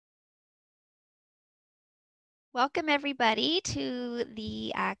Welcome everybody to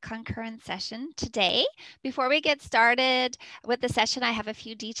the concurrent session today. Before we get started with the session, I have a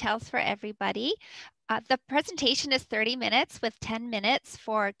few details for everybody. The presentation is 30 minutes with 10 minutes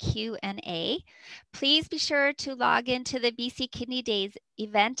for Q&A. Please be sure to log into the BC Kidney Days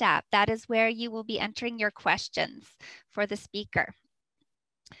event app. That is where you will be entering your questions for the speaker.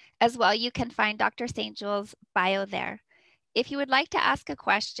 As well, you can find Dr. St-Jules' bio there. If you would like to ask a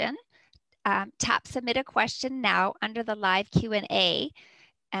question, tap submit a question now under the live Q&A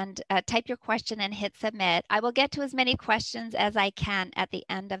and type your question and hit submit. I will get to as many questions as I can at the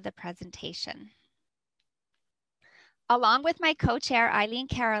end of the presentation. Along with my co-chair, Eileen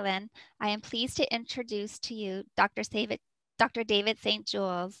Carolyn, I am pleased to introduce to you Dr. David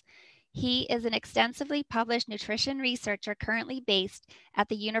St-Jules. He is an extensively published nutrition researcher currently based at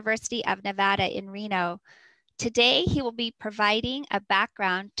the University of Nevada in Reno. Today, he will be providing a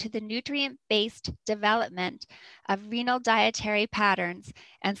background to the nutrient-based development of renal dietary patterns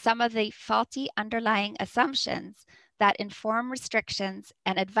and some of the faulty underlying assumptions that inform restrictions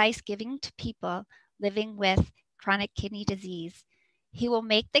and advice giving to people living with chronic kidney disease. He will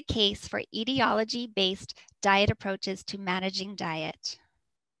make the case for etiology-based diet approaches to managing diet.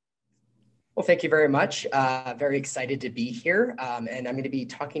 Well, thank you very much. Very excited to be here. And I'm going to be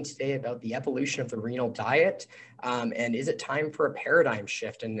talking today about the evolution of the renal diet. And is it time for a paradigm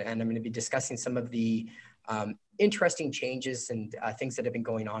shift? And I'm going to be discussing some of the interesting changes and things that have been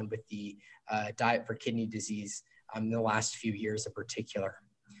going on with the diet for kidney disease in the last few years in particular.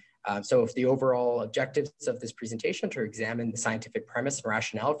 So if the overall objectives of this presentation are to examine the scientific premise and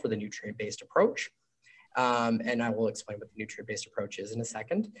rationale for the nutrient-based approach. And I will explain what the nutrient-based approach is in a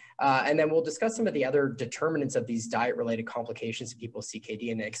second. And then we'll discuss some of the other determinants of these diet-related complications in people's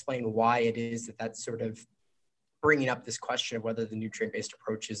CKD and explain why it is that that's sort of bringing up this question of whether the nutrient-based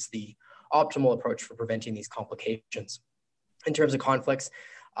approach is the optimal approach for preventing these complications. In terms of conflicts,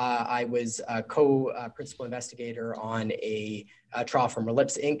 I was a co-principal investigator on a trial from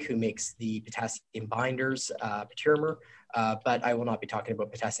Relipse Inc., who makes the potassium binders, Patirimer, but I will not be talking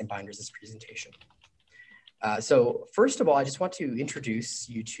about potassium binders in this presentation. So first of all, I just want to introduce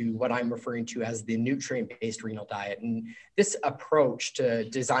you to what I'm referring to as the nutrient-based renal diet. And this approach to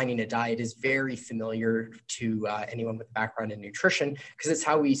designing a diet is very familiar to anyone with a background in nutrition, because it's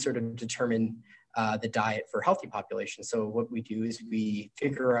how we sort of determine the diet for healthy populations. So what we do is we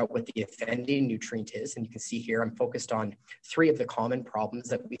figure out what the offending nutrient is. And you can see here, I'm focused on 3 of the common problems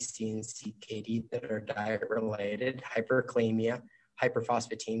that we see in CKD that are diet-related: hyperkalemia,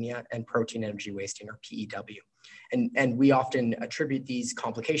 hyperphosphatemia, and protein energy wasting, or PEW. And we often attribute these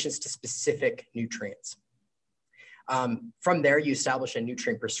complications to specific nutrients. From there, you establish a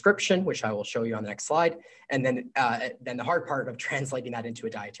nutrient prescription, which I will show you on the next slide, and then the hard part of translating that into a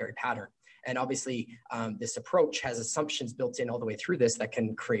dietary pattern. And obviously, this approach has assumptions built in all the way through this that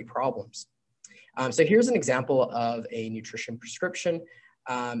can create problems. So here's an example of a nutrition prescription.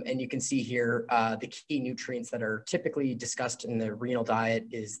 And you can see here the key nutrients that are typically discussed in the renal diet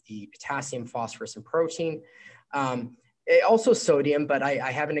is the potassium, phosphorus, and protein. Also sodium, but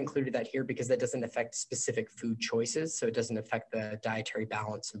I haven't included that here because that doesn't affect specific food choices. So it doesn't affect the dietary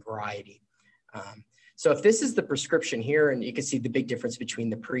balance and variety. So if this is the prescription here, and you can see the big difference between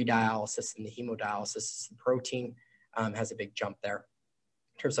the pre-dialysis and the hemodialysis, the protein has a big jump there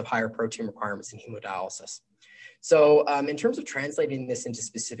in terms of higher protein requirements in hemodialysis. So in terms of translating this into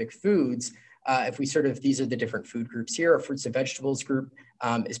specific foods, if we these are the different food groups here. Our fruits and vegetables group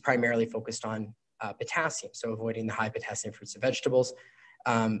is primarily focused on potassium, so avoiding the high potassium fruits and vegetables.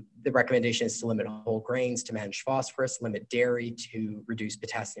 The recommendation is to limit whole grains to manage phosphorus, limit dairy to reduce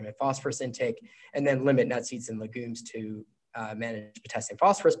potassium and phosphorus intake, and then limit nuts, seeds, and legumes to manage potassium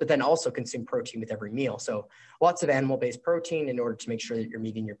phosphorus, but then also consume protein with every meal. So lots of animal-based protein in order to make sure that you're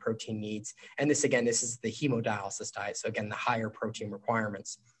meeting your protein needs. And this, again, this is the hemodialysis diet. So again, the higher protein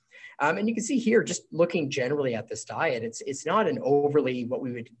requirements. And you can see here, just looking generally at this diet, it's not an overly what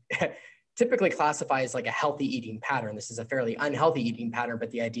we would typically classify as like a healthy eating pattern. This is a fairly unhealthy eating pattern,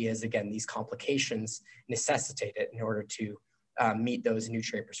 but the idea is, again, these complications necessitate it in order to meet those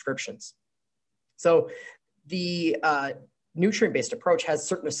nutrient prescriptions. So the nutrient-based approach has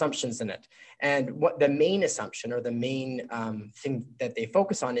certain assumptions in it. And what the main assumption, or the main thing that they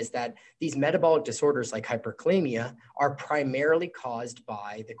focus on, is that these metabolic disorders like hyperkalemia are primarily caused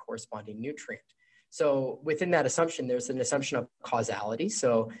by the corresponding nutrient. So within that assumption, there's an assumption of causality.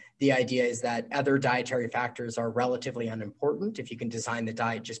 So the idea is that other dietary factors are relatively unimportant. If you can design the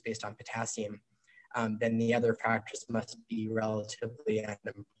diet just based on potassium, then the other factors must be relatively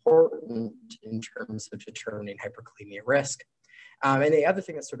unimportant in terms of determining hyperkalemia risk. And the other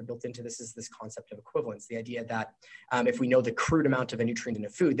thing that's sort of built into this is this concept of equivalence, the idea that if we know the crude amount of a nutrient in a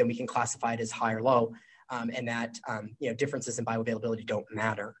food, then we can classify it as high or low, and that differences in bioavailability don't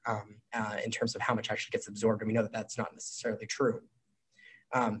matter in terms of how much actually gets absorbed. And we know that that's not necessarily true.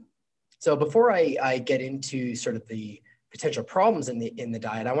 So before I get into sort of the potential problems in the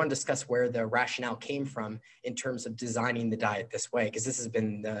diet, I want to discuss where the rationale came from in terms of designing the diet this way, because this has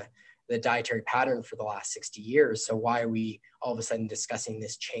been the dietary pattern for the last 60 years. So why are we all of a sudden discussing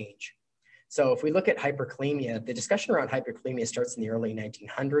this change? So if we look at hyperkalemia, the discussion around hyperkalemia starts in the early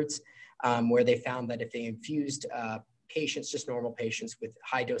 1900s, where they found that if they infused patients, just normal patients, with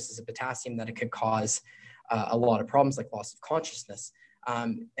high doses of potassium, that it could cause a lot of problems like loss of consciousness.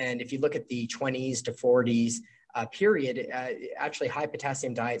 And if you look at the 20s to 40s period, actually high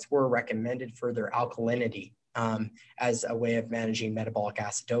potassium diets were recommended for their alkalinity as a way of managing metabolic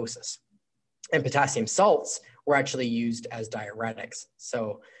acidosis. And potassium salts were actually used as diuretics.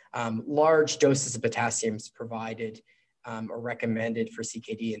 So large doses of potassium is provided or recommended for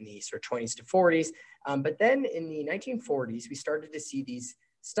CKD in the sort of 20s to 40s. But then in the 1940s, we started to see these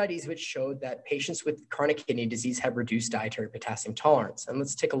studies which showed that patients with chronic kidney disease have reduced dietary potassium tolerance. And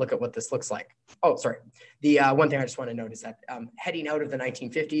let's take a look at what this looks like. Oh, sorry. The one thing I just want to note is that heading out of the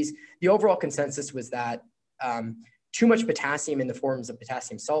 1950s, the overall consensus was that too much potassium in the forms of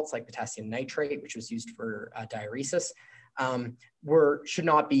potassium salts, like potassium nitrate, which was used for diuresis, should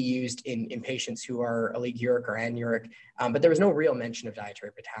not be used in patients who are oliguric or anuric, but there was no real mention of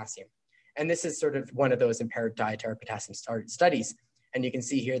dietary potassium. And this is sort of one of those impaired dietary potassium studies. And you can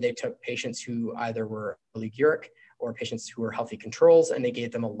see here, they took patients who either were oliguric or patients who were healthy controls, and they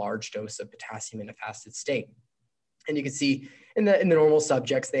gave them a large dose of potassium in a fasted state. And you can see in the normal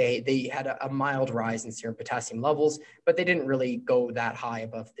subjects, they had a mild rise in serum potassium levels, but they didn't really go that high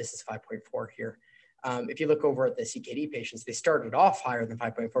above, this is 5.4 here. If you look over at the CKD patients, they started off higher than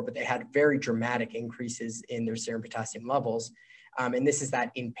 5.4, but they had very dramatic increases in their serum potassium levels. And this is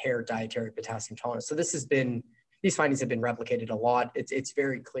that impaired dietary potassium tolerance. So these findings have been replicated a lot. It's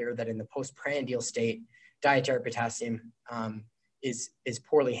very clear that in the postprandial state, dietary potassium is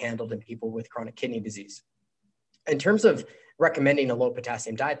poorly handled in people with chronic kidney disease. In terms of recommending a low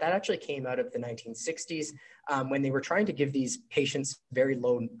potassium diet, that actually came out of the 1960s when they were trying to give these patients very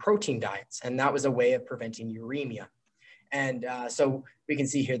low protein diets. And that was a way of preventing uremia. And so we can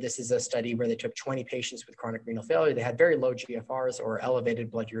see here, this is a study where they took 20 patients with chronic renal failure. They had very low GFRs or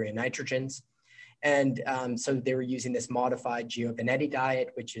elevated blood urea nitrogens. And so they were using this modified Giovanetti diet,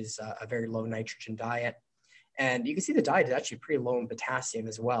 which is a very low nitrogen diet. And you can see the diet is actually pretty low in potassium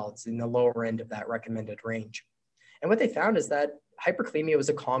as well. It's in the lower end of that recommended range. And what they found is that hyperkalemia was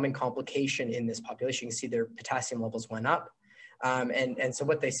a common complication in this population. You can see their potassium levels went up. And so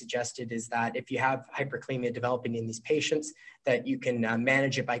what they suggested is that if you have hyperkalemia developing in these patients, that you can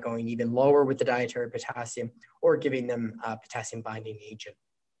manage it by going even lower with the dietary potassium or giving them a potassium binding agent.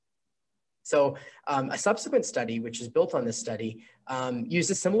 So a subsequent study, which is built on this study,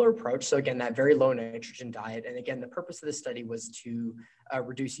 used a similar approach. So again, that very low nitrogen diet. And again, the purpose of this study was to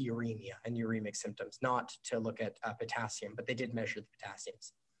reduce uremia and uremic symptoms, not to look at potassium, but they did measure the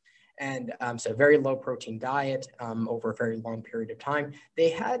potassiums. And so very low protein diet over a very long period of time. They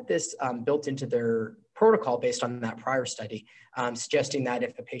had this built into their protocol based on that prior study, suggesting that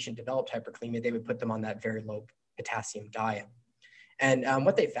if a patient developed hyperkalemia, they would put them on that very low potassium diet. And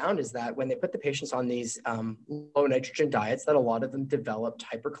what they found is that when they put the patients on these low nitrogen diets, that a lot of them developed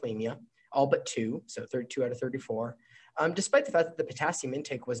hyperkalemia, all but 2, so 32 out of 34, despite the fact that the potassium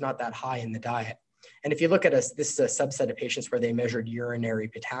intake was not that high in the diet. And if you look at this is a subset of patients where they measured urinary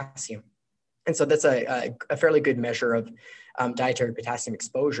potassium. And so that's a fairly good measure of dietary potassium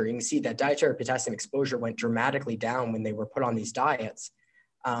exposure. You can see that dietary potassium exposure went dramatically down when they were put on these diets,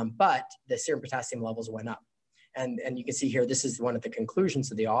 but the serum potassium levels went up. And you can see here, this is one of the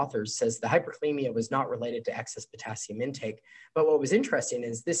conclusions of the authors, says the hyperkalemia was not related to excess potassium intake. But what was interesting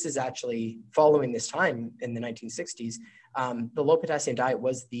is this is actually following this time in the 1960s, the low potassium diet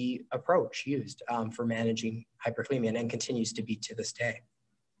was the approach used for managing hyperkalemia and continues to be to this day.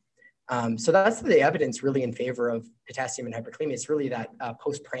 So that's the evidence really in favor of potassium and hyperkalemia. It's really that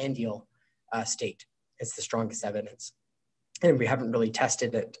postprandial state. It's the strongest evidence. And we haven't really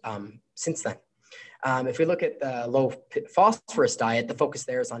tested it since then. If we look at the low phosphorus diet, the focus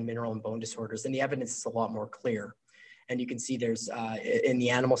there is on mineral and bone disorders, and the evidence is a lot more clear. And you can see there's, in the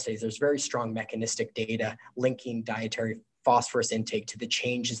animal studies, there's very strong mechanistic data linking dietary phosphorus intake to the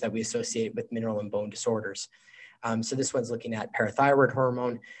changes that we associate with mineral and bone disorders. So this one's looking at parathyroid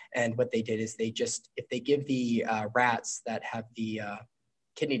hormone, and what they did is if they give the rats that have the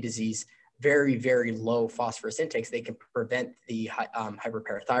kidney disease very, very low phosphorus intakes, they can prevent the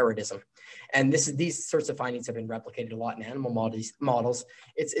hyperparathyroidism. And these sorts of findings have been replicated a lot in animal models.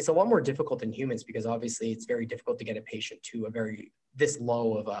 It's a lot more difficult in humans because obviously it's very difficult to get a patient to this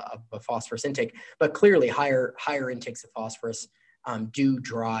low of a phosphorus intake, but clearly higher intakes of phosphorus do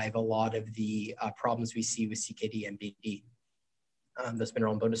drive a lot of the problems we see with CKD and BD. Those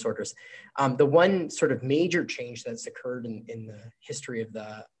mineral and bone disorders. The one sort of major change that's occurred in the history of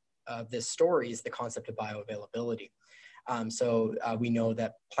this story is the concept of bioavailability. We know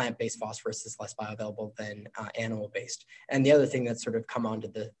that plant-based phosphorus is less bioavailable than animal-based. And the other thing that's sort of come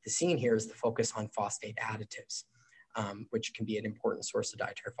onto the scene here is the focus on phosphate additives, which can be an important source of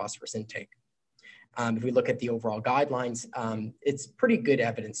dietary phosphorus intake. If we look at the overall guidelines, it's pretty good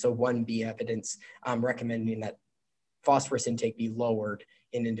evidence. So 1B evidence recommending that phosphorus intake be lowered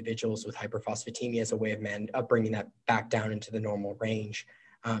in individuals with hyperphosphatemia as a way of bringing that back down into the normal range.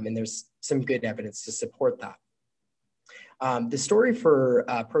 And there's some good evidence to support that. The story for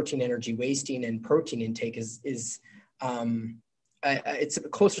protein energy wasting and protein intake it's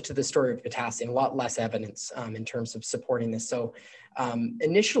closer to the story of potassium, a lot less evidence in terms of supporting this. So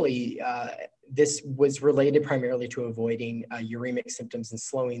initially, this was related primarily to avoiding uremic symptoms and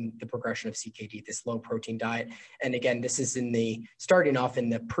slowing the progression of CKD, this low protein diet. And again, this is starting off in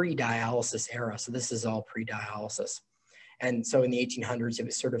the pre-dialysis era. So this is all pre-dialysis. And so in the 1800s, it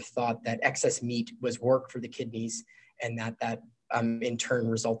was sort of thought that excess meat was work for the kidneys and that in turn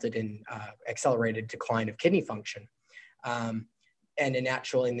resulted in accelerated decline of kidney function. And in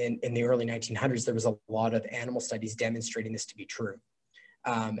the early 1900s, there was a lot of animal studies demonstrating this to be true.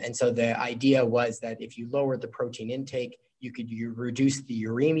 And so the idea was that if you lowered the protein intake, you could reduce the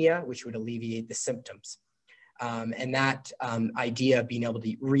uremia, which would alleviate the symptoms. And that idea of being able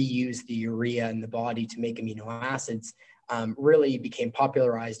to reuse the urea in the body to make amino acids really became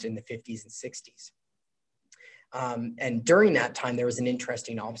popularized in the 50s and 60s. And during that time, there was an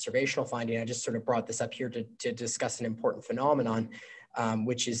interesting observational finding. I just sort of brought this up here to discuss an important phenomenon,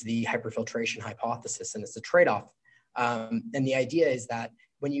 which is the hyperfiltration hypothesis, and it's a trade-off. And the idea is that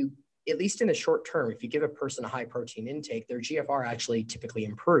when you, at least in the short term, if you give a person a high protein intake, their GFR actually typically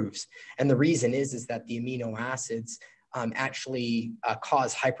improves. And the reason is that the amino acids actually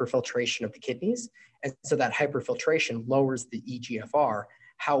cause hyperfiltration of the kidneys. And so that hyperfiltration lowers the eGFR.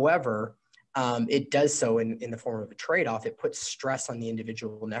 However, it does so in the form of a trade-off. It puts stress on the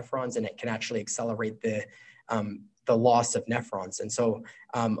individual nephrons, and it can actually accelerate the loss of nephrons. And so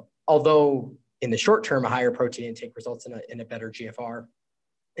although in the short term, a higher protein intake results in a better GFR,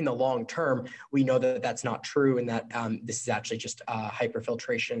 in the long term, we know that that's not true, and that this is actually just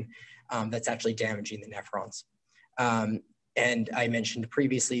hyperfiltration that's actually damaging the nephrons. And I mentioned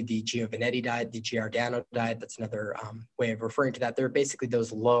previously the Giovanetti diet, the Giordano diet. That's another way of referring to that. They're basically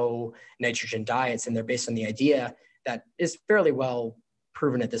those low nitrogen diets, and they're based on the idea that is fairly well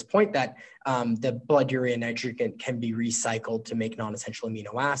proven at this point that the blood urea nitrogen can be recycled to make non-essential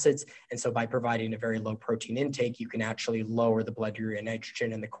amino acids. And so by providing a very low protein intake, you can actually lower the blood urea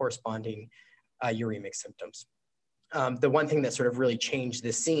nitrogen and the corresponding uremic symptoms. The one thing that sort of really changed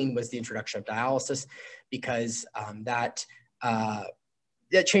this scene was the introduction of dialysis, because that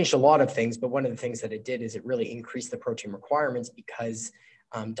changed a lot of things. But one of the things that it did is it really increased the protein requirements, because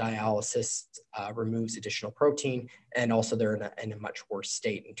dialysis removes additional protein, and also they're in a much worse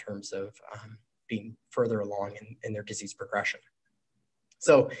state in terms of being further along in their disease progression.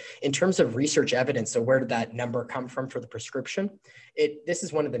 So in terms of research evidence, so where did that number come from for the prescription? This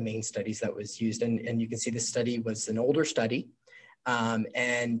is one of the main studies that was used, and you can see this study was an older study,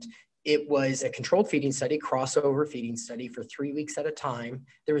 and it was a controlled feeding study, crossover feeding study for 3 weeks at a time.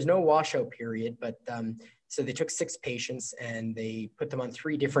 There was no washout period, but so they took 6 patients and they put them on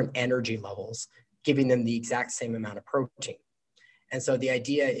 3 different energy levels, giving them the exact same amount of protein. And so the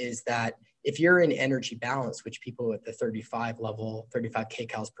idea is that if you're in energy balance, which people at the 35 level, 35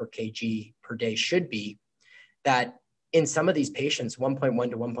 kcals per kg per day should be, that in some of these patients,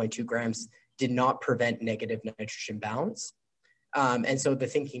 1.1 to 1.2 grams did not prevent negative nitrogen balance. And so the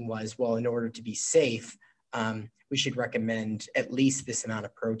thinking was, well, in order to be safe, we should recommend at least this amount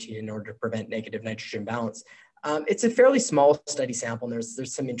of protein in order to prevent negative nitrogen balance. It's a fairly small study sample, and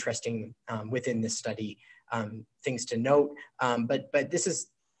there's some interesting within this study things to note, but this is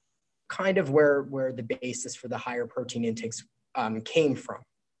kind of where the basis for the higher protein intakes came from.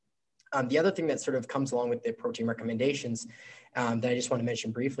 The other thing that sort of comes along with the protein recommendations that I just want to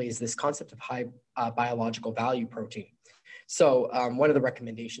mention briefly is this concept of high biological value protein. So one of the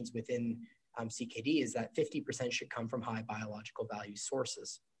recommendations within CKD is that 50% should come from high biological value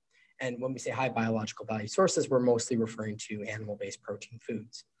sources. And when we say high biological value sources, we're mostly referring to animal-based protein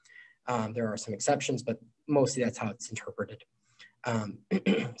foods. There are some exceptions, but mostly that's how it's interpreted.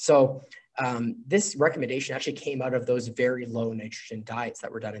 So this recommendation actually came out of those very low nitrogen diets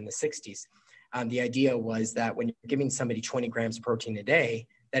that were done in the 60s. The idea was that when you're giving somebody 20 grams of protein a day,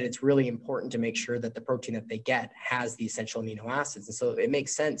 that it's really important to make sure that the protein that they get has the essential amino acids. And so it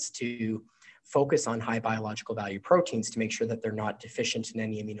makes sense to focus on high biological value proteins to make sure that they're not deficient in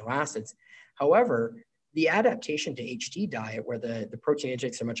any amino acids. However, the adaptation to HD diet, where the protein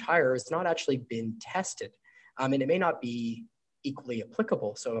intakes are much higher, has not actually been tested. And it may not be equally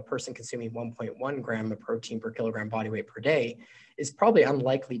applicable. So a person consuming 1.1 gram of protein per kilogram body weight per day is probably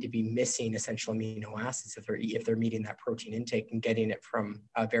unlikely to be missing essential amino acids if they're meeting that protein intake and getting it from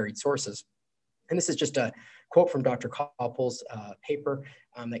varied sources. And this is just a quote from Dr. Koppel's paper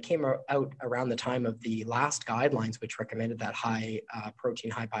that came out around the time of the last guidelines, which recommended that high protein,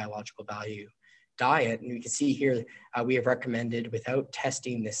 high biological value diet. And we can see here, we have recommended, without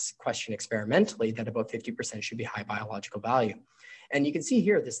testing this question experimentally, that about 50% should be high biological value. And you can see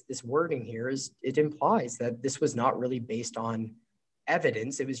here, this wording here it implies that this was not really based on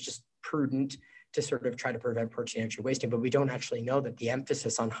evidence. It was just prudent to sort of try to prevent protein entry wasting, but we don't actually know that the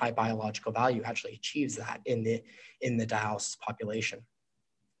emphasis on high biological value actually achieves that in the dialysis population.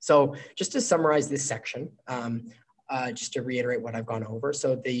 So just to summarize this section, just to reiterate what I've gone over.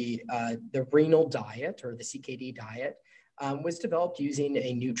 So the renal diet, or the CKD diet, was developed using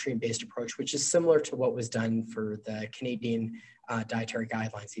a nutrient-based approach, which is similar to what was done for the Canadian dietary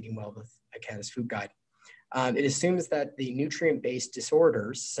guidelines, Eating Well with Canada's Food Guide. It assumes that the nutrient-based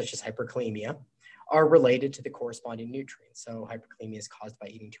disorders, such as hyperkalemia, are related to the corresponding nutrients. So hyperkalemia is caused by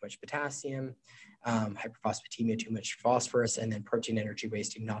eating too much potassium, hyperphosphatemia, too much phosphorus, and then protein energy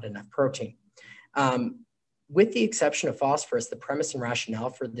wasting, not enough protein. With the exception of phosphorus, the premise and rationale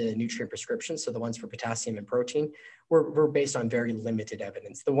for the nutrient prescriptions, so the ones for potassium and protein, were based on very limited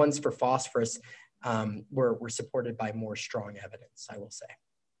evidence. The ones for phosphorus were supported by more strong evidence, I will say.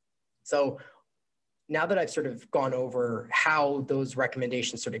 So now that I've sort of gone over how those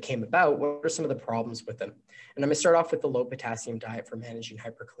recommendations sort of came about, what are some of the problems with them? And I'm gonna start off with the low potassium diet for managing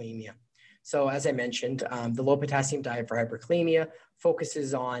hyperkalemia. So as I mentioned, the low potassium diet for hyperkalemia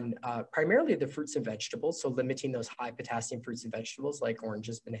focuses on primarily the fruits and vegetables, so limiting those high potassium fruits and vegetables like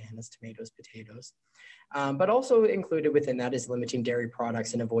oranges, bananas, tomatoes, potatoes. But also included within that is limiting dairy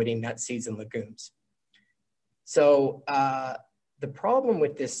products and avoiding nuts, seeds, and legumes. So the problem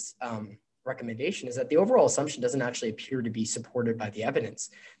with this recommendation is that the overall assumption doesn't actually appear to be supported by the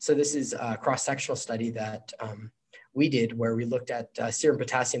evidence. So this is a cross-sectional study that we did, where we looked at serum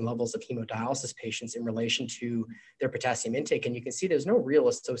potassium levels of hemodialysis patients in relation to their potassium intake. And you can see there's no real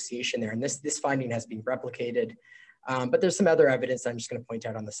association there. And this finding has been replicated. But there's some other evidence I'm just going to point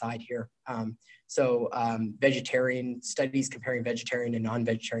out on the side here. Vegetarian studies comparing vegetarian and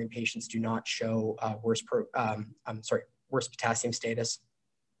non-vegetarian patients do not show worse potassium status.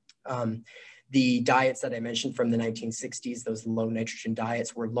 The diets that I mentioned from the 1960s, those low nitrogen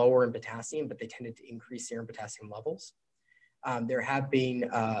diets, were lower in potassium, but they tended to increase serum potassium levels. There have been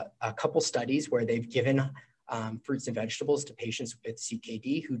a couple studies where they've given fruits and vegetables to patients with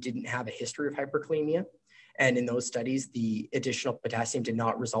CKD who didn't have a history of hyperkalemia. And in those studies, the additional potassium did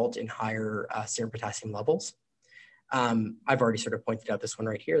not result in higher serum potassium levels. I've already sort of pointed out this one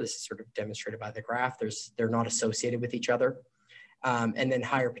right here. This is sort of demonstrated by the graph. They're not associated with each other. And then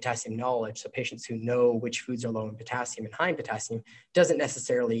higher potassium knowledge. So patients who know which foods are low in potassium and high in potassium doesn't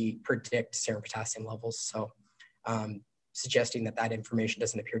necessarily predict serum potassium levels. So suggesting that information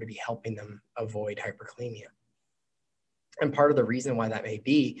doesn't appear to be helping them avoid hyperkalemia. And part of the reason why that may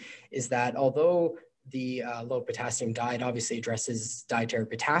be is that although the low potassium diet obviously addresses dietary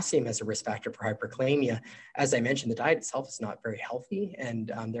potassium as a risk factor for hyperkalemia, as I mentioned, the diet itself is not very healthy.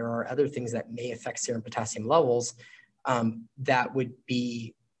 And there are other things that may affect serum potassium levels that would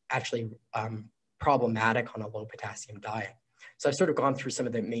be actually problematic on a low potassium diet. So I've sort of gone through some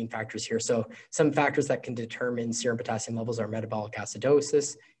of the main factors here. So some factors that can determine serum potassium levels are metabolic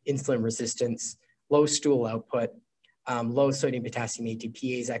acidosis, insulin resistance, low stool output, low sodium potassium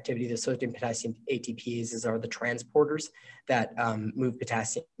ATPase activity. The sodium potassium ATPases are the transporters that move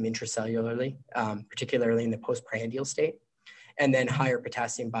potassium intracellularly, particularly in the postprandial state. And then higher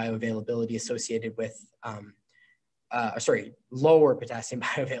potassium bioavailability associated with lower potassium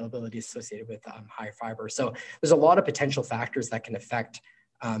bioavailability associated with higher fiber. So there's a lot of potential factors that can affect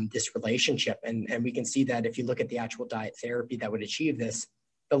this relationship. And we can see that if you look at the actual diet therapy that would achieve this,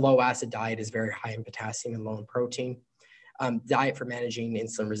 the low acid diet is very high in potassium and low in protein. Diet for managing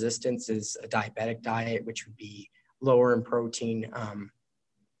insulin resistance is a diabetic diet, which would be lower in protein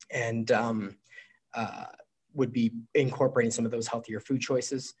and would be incorporating some of those healthier food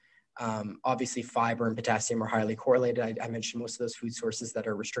choices. Obviously, fiber and potassium are highly correlated. I mentioned most of those food sources that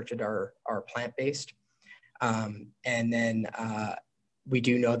are restricted are plant-based. And then we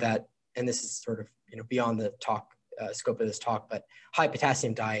do know that, and this is sort of beyond the scope of this talk, but high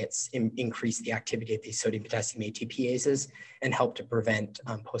potassium diets increase the activity of these sodium potassium ATPases and help to prevent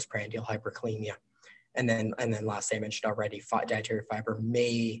postprandial hyperkalemia. And then lastly, I mentioned already, dietary fiber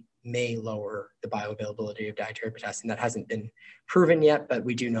may lower the bioavailability of dietary potassium. That hasn't been proven yet, but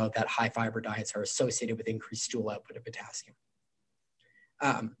we do know that high fiber diets are associated with increased stool output of potassium.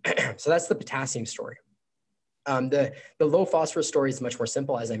 So that's the potassium story. The low phosphorus story is much more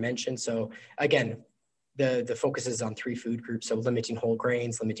simple, as I mentioned. So again, the focus is on 3 food groups. So limiting whole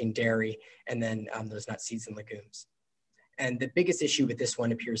grains, limiting dairy, and then those nuts, seeds, and legumes. And the biggest issue with this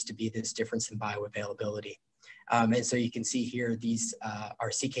one appears to be this difference in bioavailability. And so you can see here, these are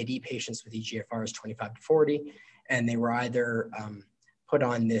CKD patients with eGFRs 25 to 40, and they were either put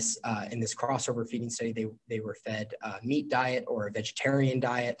on this, in this crossover feeding study, they were fed a meat diet or a vegetarian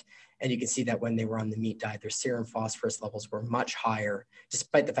diet. And you can see that when they were on the meat diet, their serum phosphorus levels were much higher,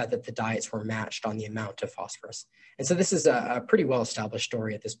 despite the fact that the diets were matched on the amount of phosphorus. And so this is a pretty well-established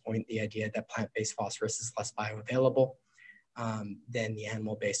story at this point, the idea that plant-based phosphorus is less bioavailable than the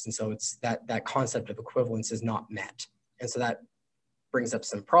animal-based. And so it's that concept of equivalence is not met. And so that brings up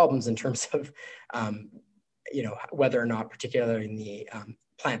some problems in terms of, whether or not, particularly in the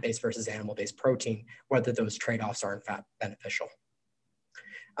plant-based versus animal-based protein, whether those trade-offs are in fact beneficial.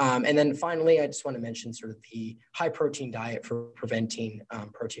 And then finally, I just want to mention sort of the high protein diet for preventing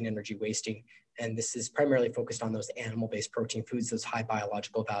protein energy wasting. And this is primarily focused on those animal-based protein foods, those high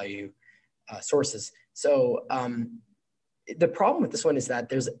biological value sources. So the problem with this one is that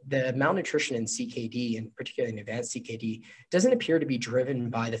there's the malnutrition in CKD, and particularly in advanced CKD, doesn't appear to be driven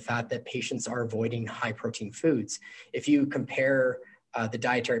by the fact that patients are avoiding high protein foods. If you compare the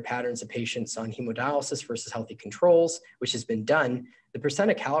dietary patterns of patients on hemodialysis versus healthy controls, which has been done, the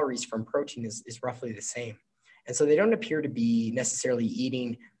percent of calories from protein is roughly the same. And so they don't appear to be necessarily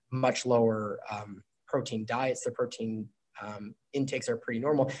eating much lower protein diets. Their protein intakes are pretty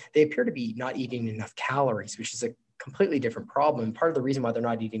normal. They appear to be not eating enough calories, which is a completely different problem. Part of the reason why they're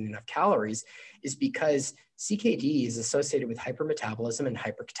not eating enough calories is because CKD is associated with hypermetabolism and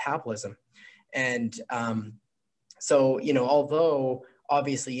hypercatabolism. And so, although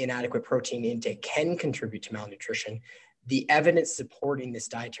obviously inadequate protein intake can contribute to malnutrition, the evidence supporting this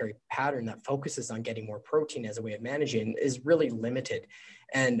dietary pattern that focuses on getting more protein as a way of managing is really limited.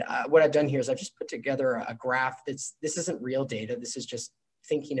 And what I've done here is I've just put together a graph this isn't real data. This is just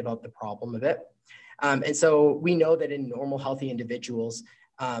thinking about the problem of it. And so we know that in normal healthy individuals,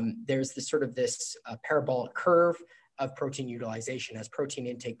 there's this sort of this parabolic curve of protein utilization. As protein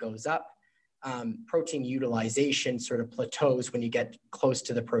intake goes up, protein utilization sort of plateaus when you get close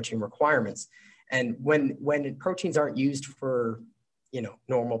to the protein requirements. And when proteins aren't used for,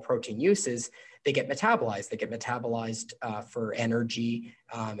 normal protein uses, they get metabolized. They get metabolized for energy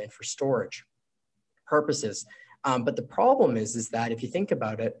and for storage purposes. But the problem is that if you think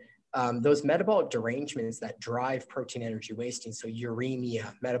about it, those metabolic derangements that drive protein energy wasting, so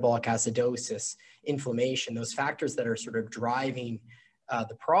uremia, metabolic acidosis, inflammation, those factors that are sort of driving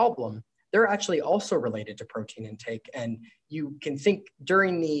the problem, they're actually also related to protein intake. And you can think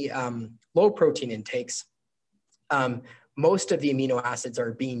during the low protein intakes, most of the amino acids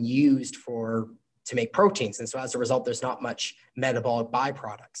are being used to make proteins. And so as a result, there's not much metabolic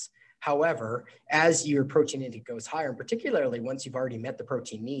byproducts. However, as your protein intake goes higher, and particularly once you've already met the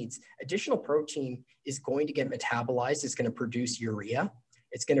protein needs, additional protein is going to get metabolized. It's going to produce urea.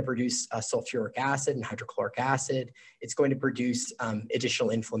 It's going to produce sulfuric acid and hydrochloric acid. It's going to produce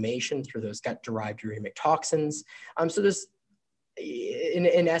additional inflammation through those gut-derived uremic toxins. So there's,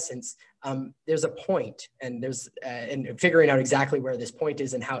 in essence, there's a point, and and figuring out exactly where this point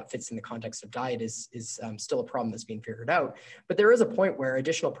is and how it fits in the context of diet is still a problem that's being figured out. But there is a point where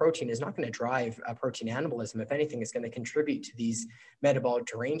additional protein is not going to drive protein anabolism. If anything, it's going to contribute to these metabolic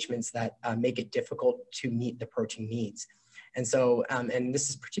derangements that make it difficult to meet the protein needs. And so, and this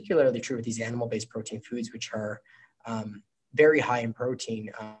is particularly true with these animal-based protein foods, which are very high in protein,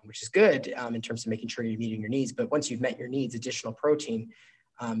 which is good in terms of making sure you're meeting your needs. But once you've met your needs, additional protein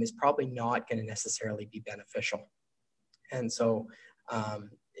is probably not going to necessarily be beneficial. And so,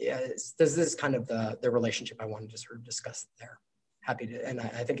 this is kind of the relationship I wanted to sort of discuss there. Happy to, and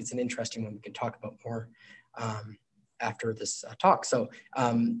I think it's an interesting one we can talk about more after this talk. So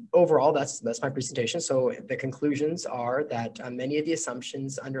overall, that's my presentation. So the conclusions are that many of the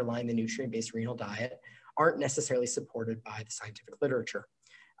assumptions underlying the nutrient-based renal diet aren't necessarily supported by the scientific literature.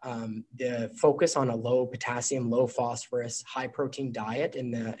 the focus on a low potassium, low phosphorus, high protein diet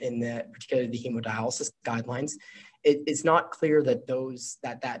in the particularly the hemodialysis guidelines, it's not clear that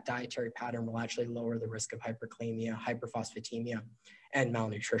that dietary pattern will actually lower the risk of hyperkalemia, hyperphosphatemia, and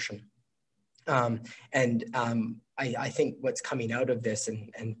malnutrition. I think what's coming out of this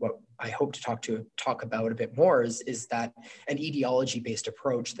and what I hope to talk about a bit more is that an etiology-based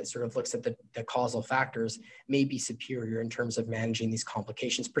approach that sort of looks at the causal factors may be superior in terms of managing these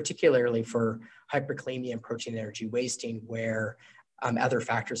complications, particularly for hyperkalemia and protein energy wasting, where other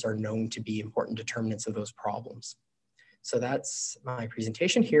factors are known to be important determinants of those problems. So that's my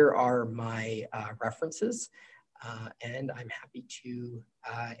presentation. Here are my references. And I'm happy to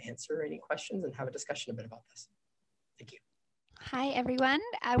answer any questions and have a discussion a bit about this. Thank you. Hi, everyone.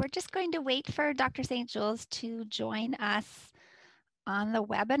 We're just going to wait for Dr. St-Jules to join us on the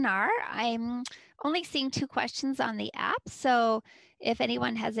webinar. I'm only seeing 2 questions on the app. So if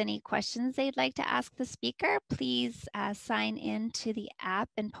anyone has any questions they'd like to ask the speaker, please sign in to the app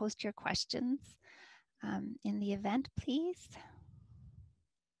and post your questions in the event, please.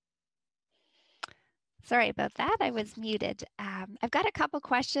 Sorry about that, I was muted. I've got a couple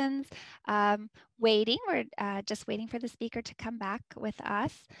questions waiting. We're just waiting for the speaker to come back with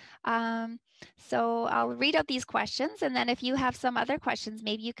us. So I'll read out these questions, and then if you have some other questions,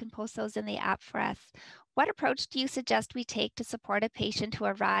 maybe you can post those in the app for us. What approach do you suggest we take to support a patient who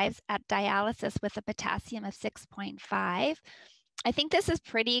arrives at dialysis with a potassium of 6.5? I think this is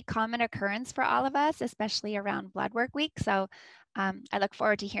pretty common occurrence for all of us, especially around blood work week. So I look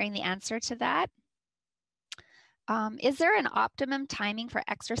forward to hearing the answer to that. Is there an optimum timing for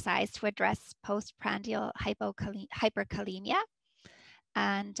exercise to address postprandial hyperkalemia?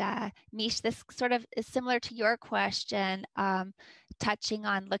 And Mish, this sort of is similar to your question, touching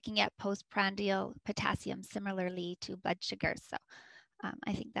on looking at postprandial potassium similarly to blood sugar. So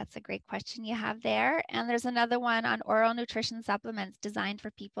I think that's a great question you have there. And there's another one on oral nutrition supplements designed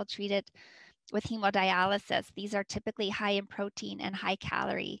for people treated with hemodialysis. These are typically high in protein and high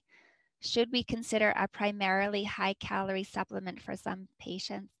calorie. Should we consider a primarily high calorie supplement for some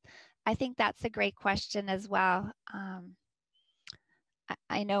patients? I think that's a great question as well.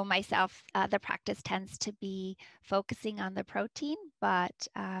 I know myself, the practice tends to be focusing on the protein, but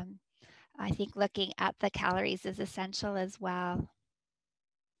I think looking at the calories is essential as well.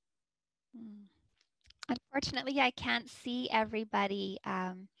 Unfortunately, I can't see everybody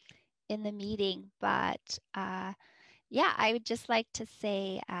in the meeting, but yeah, I would just like to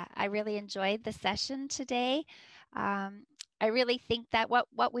say I really enjoyed the session today. I really think that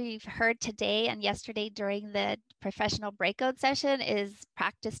what we've heard today and yesterday during the professional breakout session is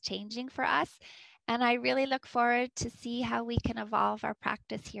practice changing for us. And I really look forward to see how we can evolve our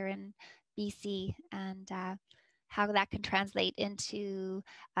practice here in BC and how that can translate into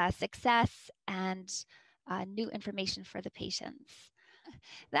success and new information for the patients.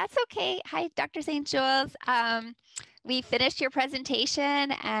 That's okay. Hi, Dr. St-Jules. We finished your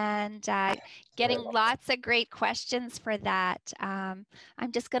presentation and getting lots of great questions for that. I'm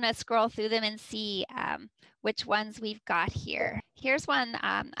just going to scroll through them and see which ones we've got here. Here's one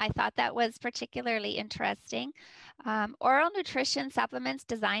I thought that was particularly interesting. Oral nutrition supplements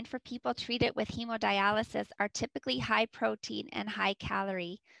designed for people treated with hemodialysis are typically high protein and high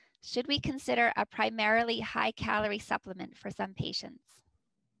calorie. Should we consider a primarily high calorie supplement for some patients?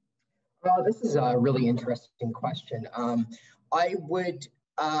 Well, this is a really interesting question. I would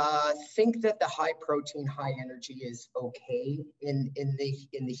think that the high protein, high energy is okay in the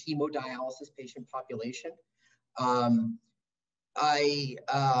hemodialysis patient population. I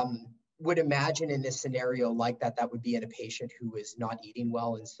would imagine in a scenario like that, that would be in a patient who is not eating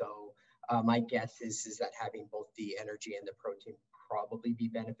well, and so my guess is that having both the energy and the protein probably be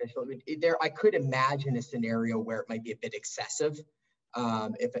beneficial. I could imagine a scenario where it might be a bit excessive.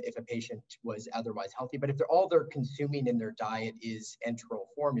 If a patient was otherwise healthy, but if all they're consuming in their diet is enteral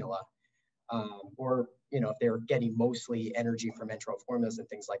formula, or if they're getting mostly energy from enteral formulas and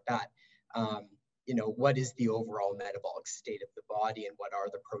things like that, what is the overall metabolic state of the body and what are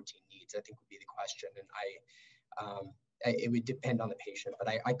the protein needs? I think would be the question, and it would depend on the patient, but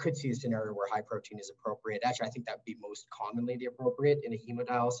I could see a scenario where high protein is appropriate. Actually, I think that would be most commonly the appropriate in a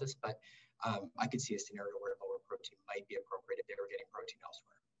hemodialysis, but I could see a scenario where lower protein might be appropriate if they were getting protein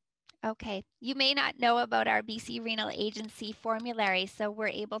elsewhere. Okay, you may not know about our BC Renal Agency formulary, so we're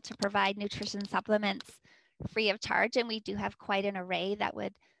able to provide nutrition supplements free of charge, and we do have quite an array that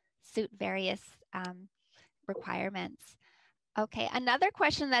would suit various requirements. Okay, another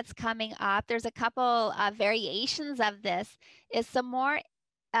question that's coming up, there's a couple variations of this, is some more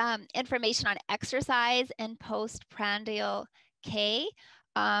information on exercise and postprandial K.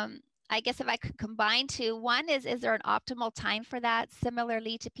 I guess if I could combine two, one is there an optimal time for that,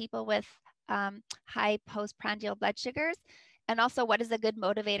 similarly to people with high postprandial blood sugars? And also, what is a good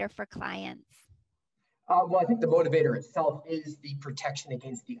motivator for clients? Well, I think the motivator itself is the protection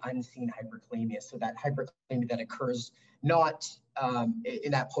against the unseen hyperkalemia. So that hyperkalemia that occurs not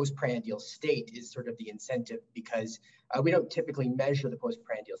in that postprandial state is sort of the incentive, because we don't typically measure the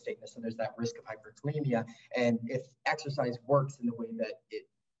postprandial state. So there's that risk of hyperkalemia. And if exercise works in the way that it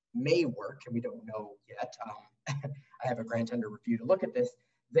may work, and we don't know yet, I have a grant under review to look at this,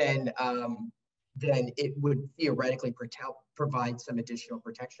 then it would theoretically provide some additional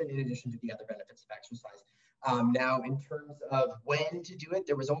protection in addition to the other benefits of exercise. Now, in terms of when to do it,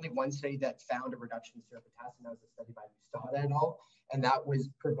 there was only one study that found a reduction in serum potassium. That was a study by Mustada et al., and that was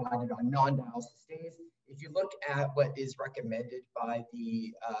provided on non-dialysis days. If you look at what is recommended by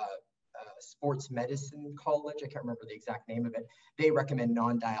the Sports Medicine College, I can't remember the exact name of it, they recommend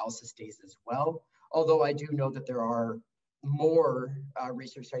non-dialysis days as well. Although I do know that there are more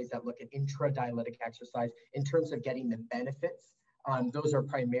research studies that look at intradialytic exercise in terms of getting the benefits. Those are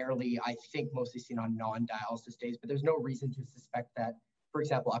primarily, I think, mostly seen on non-dialysis days, but there's no reason to suspect that, for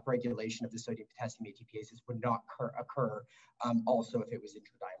example, upregulation of the sodium potassium ATPases would not occur also if it was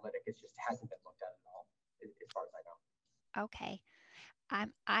intradialytic. It just hasn't been looked at all, as far as I know. Okay.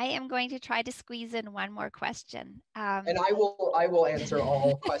 I am going to try to squeeze in one more question. And I will answer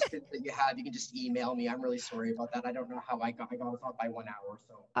all questions that you have. You can just email me. I'm really sorry about that. I don't know how I got us off by 1 hour.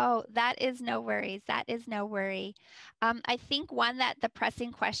 So. Oh, that is no worries. That is no worry. I think one that the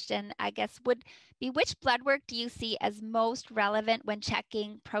pressing question, I guess, would be which blood work do you see as most relevant when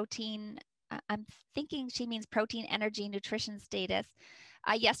checking protein? I'm thinking she means protein, energy, nutrition status.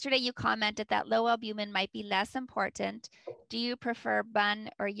 Yesterday, you commented that low albumin might be less important. Do you prefer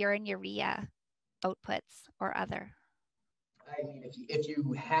BUN or urine urea outputs or other? I mean, if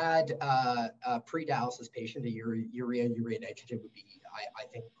you had a pre-dialysis patient, a urea nitrogen would be, I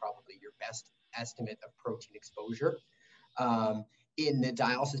think, probably your best estimate of protein exposure. In the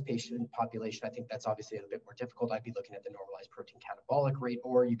dialysis patient population, I think that's obviously a little bit more difficult. I'd be looking at the normalized protein catabolic rate,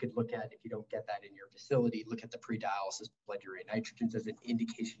 or you could look at, if you don't get that in your facility, look at the pre-dialysis blood urea nitrogens as an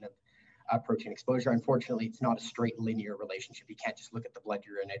indication of protein exposure. Unfortunately, it's not a straight linear relationship. You can't just look at the blood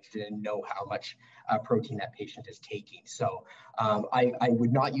urea nitrogen and know how much protein that patient is taking. So I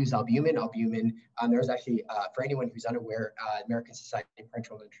would not use albumin. There's actually, for anyone who's unaware, American Society of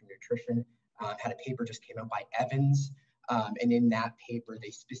Parenteral Nutrition had a paper just came out by Evans. And in that paper,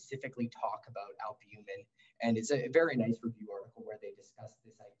 they specifically talk about albumin. And it's a very nice review article where they discuss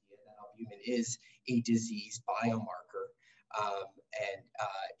this idea that albumin is a disease biomarker.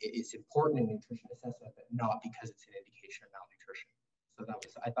 It's important in nutrition assessment, but not because it's an indication of malnutrition. So that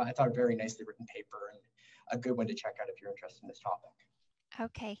was, I thought a very nicely written paper and a good one to check out if you're interested in this topic.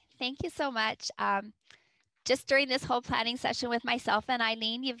 Okay, thank you so much. Just during this whole planning session with myself and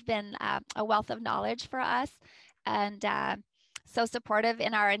Eileen, you've been a wealth of knowledge for us, and so supportive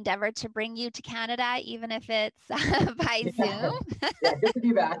in our endeavor to bring you to Canada, even if it's by Zoom. Yeah, good to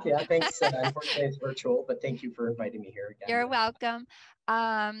be back. Yeah, thanks. Unfortunately, it's virtual, but thank you for inviting me here again. You're welcome.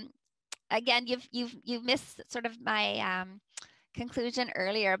 Again, you've missed sort of my conclusion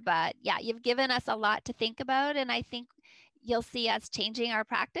earlier, but yeah, you've given us a lot to think about, and I think you'll see us changing our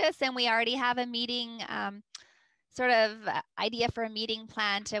practice. And we already have a meeting sort of idea for a meeting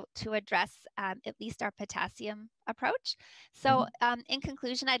plan to address at least our potassium approach. So in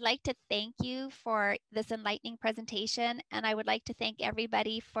conclusion, I'd like to thank you for this enlightening presentation, and I would like to thank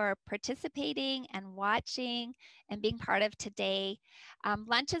everybody for participating and watching and being part of today.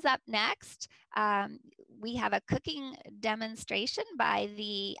 Lunch is up next. We have a cooking demonstration by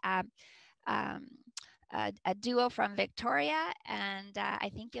the a duo from Victoria, and I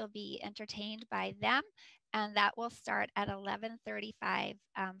think you'll be entertained by them. And that will start at 11:35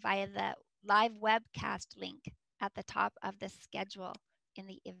 via the live webcast link at the top of the schedule in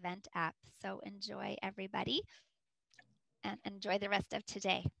the event app. So enjoy, everybody, and enjoy the rest of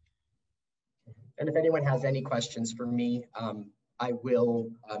today. And if anyone has any questions for me, I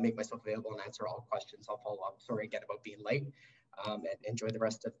will make myself available and answer all questions. I'll follow up. Sorry again about being late, and enjoy the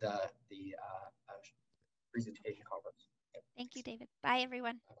rest of the presentation conference. Thank you, David. Bye,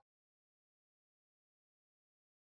 everyone.